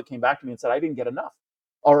were people that came back to me and said, I didn't get enough.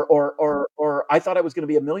 Or I thought I was going to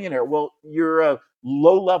be a millionaire. Well, you're a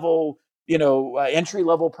low level entry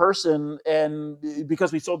level person. And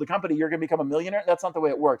because we sold the company, you're going to become a millionaire. That's not the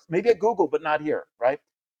way it works. Maybe at Google, but not here, right?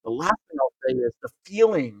 The last thing I'll say is the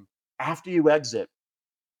feeling after you exit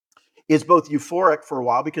is both euphoric for a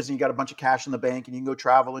while because you got a bunch of cash in the bank and you can go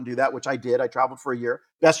travel and do that, which I did. I traveled for a year,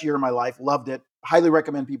 best year of my life, loved it. Highly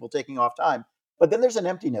recommend people taking off time. But then there's an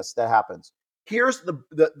emptiness that happens. Here's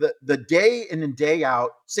the day in and day out,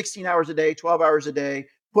 16 hours a day, 12 hours a day,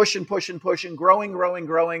 pushing,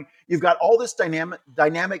 growing. You've got all this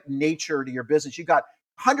dynamic nature to your business. You've got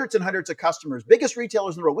hundreds and hundreds of customers, biggest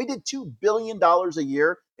retailers in the world. We did $2 billion a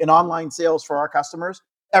year in online sales for our customers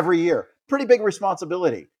every year. Pretty big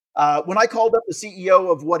responsibility. When I called up the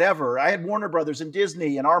CEO of whatever, I had Warner Brothers and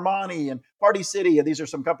Disney and Armani and Party City, and these are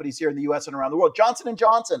some companies here in the US and around the world, Johnson &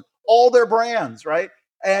 Johnson, all their brands, right?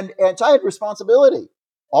 And so I had responsibility,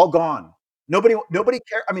 all gone. Nobody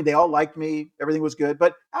cared. I mean, they all liked me. Everything was good.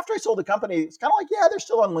 But after I sold the company, it's kind of like, yeah, they're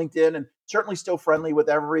still on LinkedIn and certainly still friendly with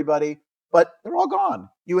everybody, but they're all gone.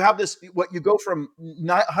 You have this, what you go from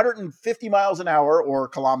 150 miles an hour or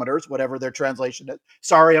kilometers, whatever their translation is.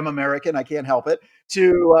 Sorry, I'm American. I can't help it.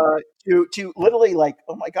 To literally like,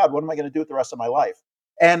 oh my God, what am I going to do with the rest of my life?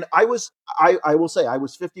 And I will say I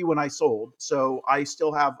was 50 when I sold. So I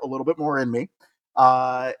still have a little bit more in me.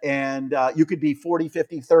 And you could be 40,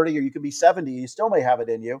 50, 30, or you could be 70. You still may have it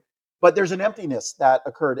in you. But there's an emptiness that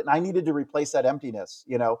occurred, and I needed to replace that emptiness.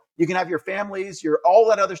 You can have your families, all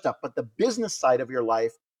that other stuff, but the business side of your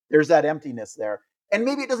life, there's that emptiness there. And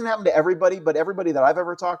maybe it doesn't happen to everybody, but everybody that I've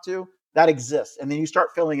ever talked to, that exists. And then you start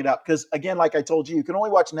filling it up. Because again, like I told you, you can only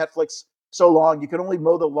watch Netflix so long. You can only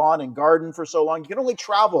mow the lawn and garden for so long. You can only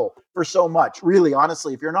travel for so much. Really,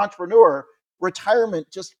 honestly, if you're an entrepreneur, retirement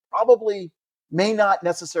just probably may not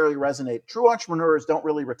necessarily resonate. True entrepreneurs don't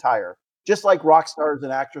really retire. just like rock stars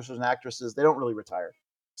and actresses, they don't really retire.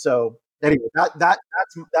 So anyway,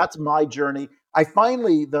 that's my journey. I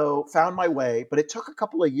finally though found my way, but it took a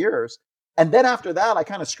couple of years. And then after that, I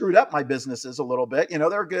kind of screwed up my businesses a little bit.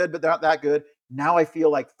 They're good, but they're not that good. Now I feel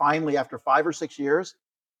like finally, after 5 or 6 years,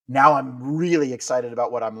 now I'm really excited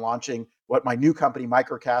about what I'm launching, what my new company,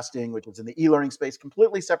 Microcasting, which is in the e-learning space,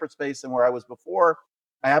 completely separate space than where I was before.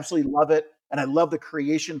 I absolutely love it. And I love the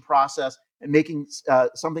creation process, and making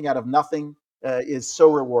something out of nothing is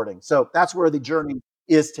so rewarding. So that's where the journey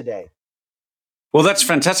is today. Well, that's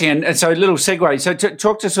fantastic. And so a little segue. So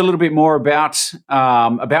talk to us a little bit more about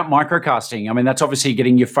microcasting. I mean, that's obviously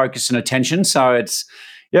getting your focus and attention. So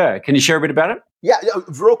can you share a bit about it? Yeah,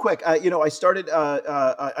 real quick. I started.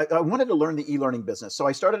 I wanted to learn the e-learning business, so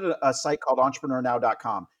I started a site called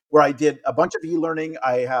EntrepreneurNow.com, where I did a bunch of e-learning.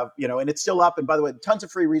 I have, and it's still up. And by the way, tons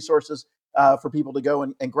of free resources for people to go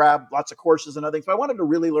and grab, lots of courses and other things. But I wanted to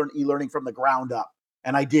really learn e-learning from the ground up,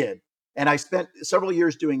 and I did. And I spent several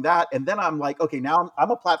years doing that. And then I'm like, okay, now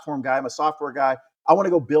I'm a platform guy. I'm a software guy. I want to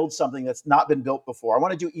go build something that's not been built before. I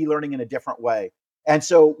want to do e-learning in a different way. And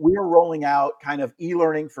so we are rolling out kind of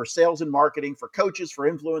e-learning for sales and marketing, for coaches,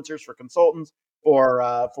 for influencers, for consultants, for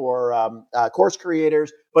course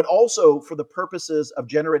creators, but also for the purposes of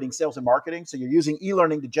generating sales and marketing. So you're using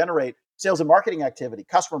e-learning to generate sales and marketing activity,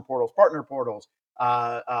 customer portals, partner portals,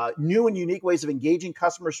 new and unique ways of engaging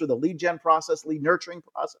customers through the lead gen process, lead nurturing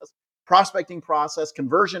process, prospecting process,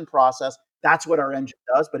 conversion process. That's what our engine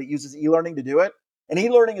does, but it uses e-learning to do it. And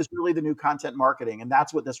e-learning is really the new content marketing, and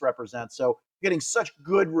that's what this represents. So getting such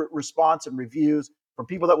good response and reviews from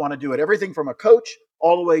people that want to do it. Everything from a coach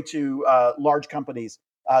all the way to large companies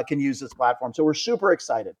can use this platform. So we're super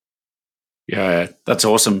excited. Yeah, that's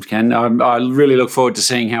awesome, Ken. I really look forward to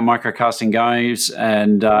seeing how microcasting goes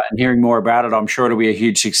and hearing more about it. I'm sure it'll be a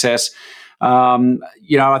huge success.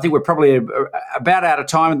 I think we're probably about out of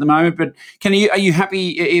time at the moment, but are you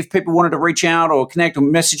happy if people wanted to reach out or connect or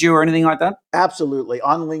message you or anything like that? Absolutely.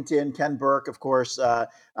 On LinkedIn, Ken Burke, of course,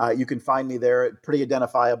 you can find me there, pretty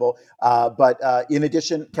identifiable. But in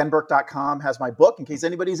addition, kenburke.com has my book in case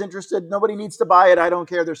anybody's interested. Nobody needs to buy it. I don't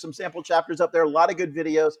care. There's some sample chapters up there, a lot of good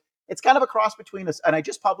videos. It's kind of a cross between us. And I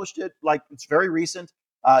just published it, like it's very recent.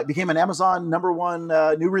 It became an Amazon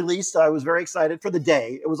 #1 new release. I was very excited for the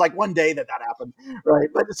day. It was like one day that happened, right?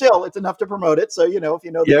 But still, it's enough to promote it. So, if you know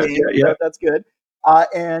the game, that's good.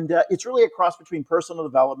 And it's really a cross between personal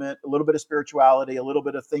development, a little bit of spirituality, a little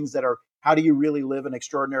bit of things that are, how do you really live an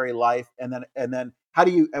extraordinary life? And then how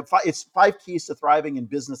do you, it's 5 keys to thriving in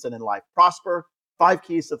business and in life. Prosper, 5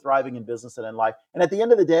 keys to thriving in business and in life. And at the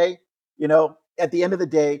end of the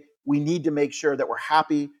day, we need to make sure that we're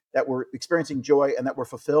happy, that we're experiencing joy, and that we're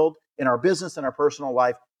fulfilled in our business and our personal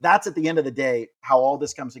life. That's at the end of the day how all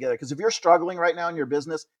this comes together. Because if you're struggling right now in your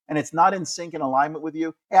business and it's not in sync and alignment with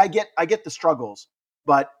you, hey, I get the struggles,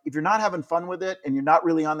 but if you're not having fun with it and you're not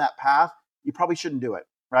really on that path, you probably shouldn't do it,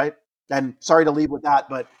 right? And sorry to leave with that,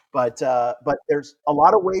 but there's a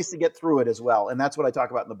lot of ways to get through it as well, and that's what I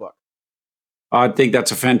talk about in the book. I think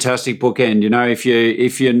that's a fantastic bookend.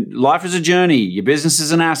 If your life is a journey, your business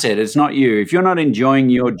is an asset. It's not you. If you're not enjoying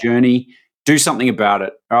your journey, do something about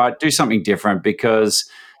it. All right, do something different because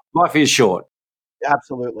life is short.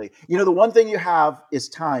 Absolutely. The one thing you have is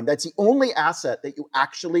time. That's the only asset that you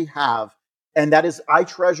actually have, and that is, I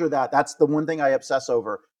treasure that. That's the one thing I obsess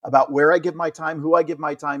over, about where I give my time, who I give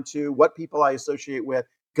my time to, what people I associate with,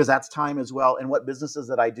 because that's time as well, and what businesses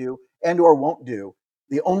that I do and or won't do.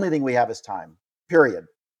 The only thing we have is time. Period.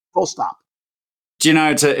 Full stop. Do you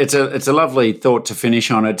know, it's a lovely thought to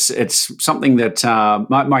finish on. It's something that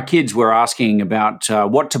my kids were asking about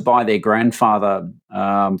what to buy their grandfather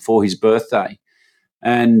for his birthday,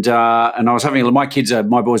 and I was having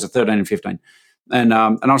my boys are 13 and 15, and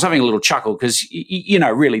I was having a little chuckle because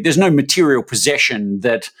really there's no material possession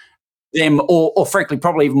that them or frankly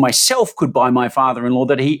probably even myself could buy my father-in-law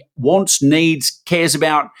that he wants, needs, cares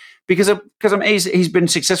about. Because he's been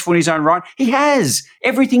successful in his own right. He has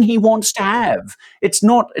everything he wants to have. It's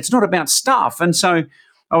not about stuff. And so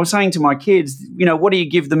I was saying to my kids, what do you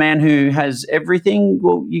give the man who has everything?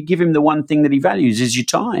 Well, you give him the one thing that he values is your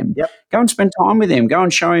time. Yep. Go and spend time with him. Go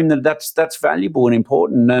and show him that's valuable and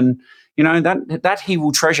important. And that he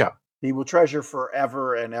will treasure. He will treasure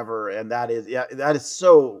forever and ever. And that is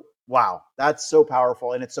so, wow. That's so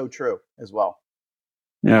powerful, and it's so true as well.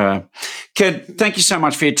 Yeah. Ked, thank you so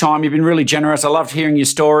much for your time. You've been really generous. I loved hearing your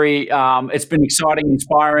story. It's been exciting,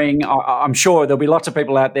 inspiring. I'm sure there'll be lots of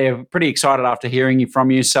people out there pretty excited after hearing from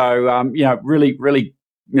you. So, really, really,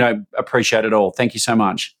 appreciate it all. Thank you so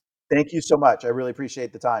much. Thank you so much. I really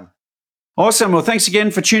appreciate the time. Awesome. Well, thanks again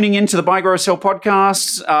for tuning in to the Buy, Grow, Sell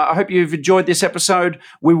podcast. I hope you've enjoyed this episode.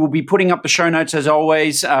 We will be putting up the show notes as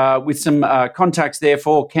always with some contacts there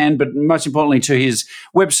for Ken, but most importantly to his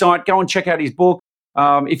website. Go and check out his book.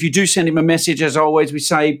 If you do send him a message, as always, we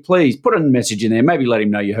say, please put a message in there. Maybe let him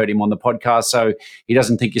know you heard him on the podcast so he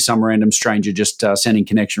doesn't think you're some random stranger just sending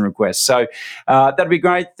connection requests. So that'd be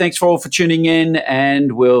great. Thanks for all for tuning in,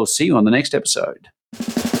 and we'll see you on the next episode.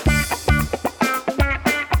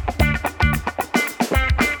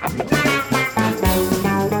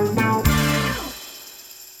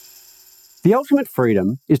 The ultimate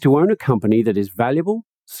freedom is to own a company that is valuable,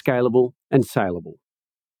 scalable, and saleable.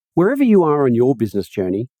 Wherever you are on your business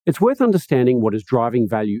journey, it's worth understanding what is driving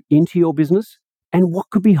value into your business and what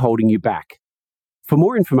could be holding you back. For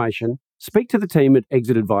more information, speak to the team at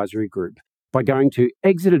Exit Advisory Group by going to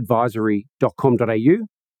exitadvisory.com.au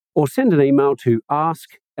or send an email to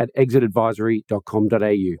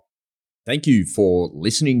ask@exitadvisory.com.au. Thank you for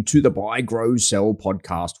listening to the Buy, Grow, Sell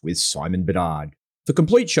podcast with Simon Bedard. For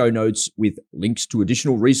complete show notes with links to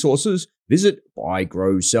additional resources, visit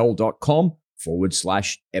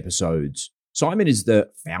buygrowsell.com/episodes. Simon is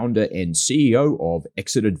the founder and CEO of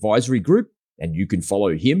Exit Advisory Group, and you can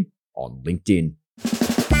follow him on LinkedIn.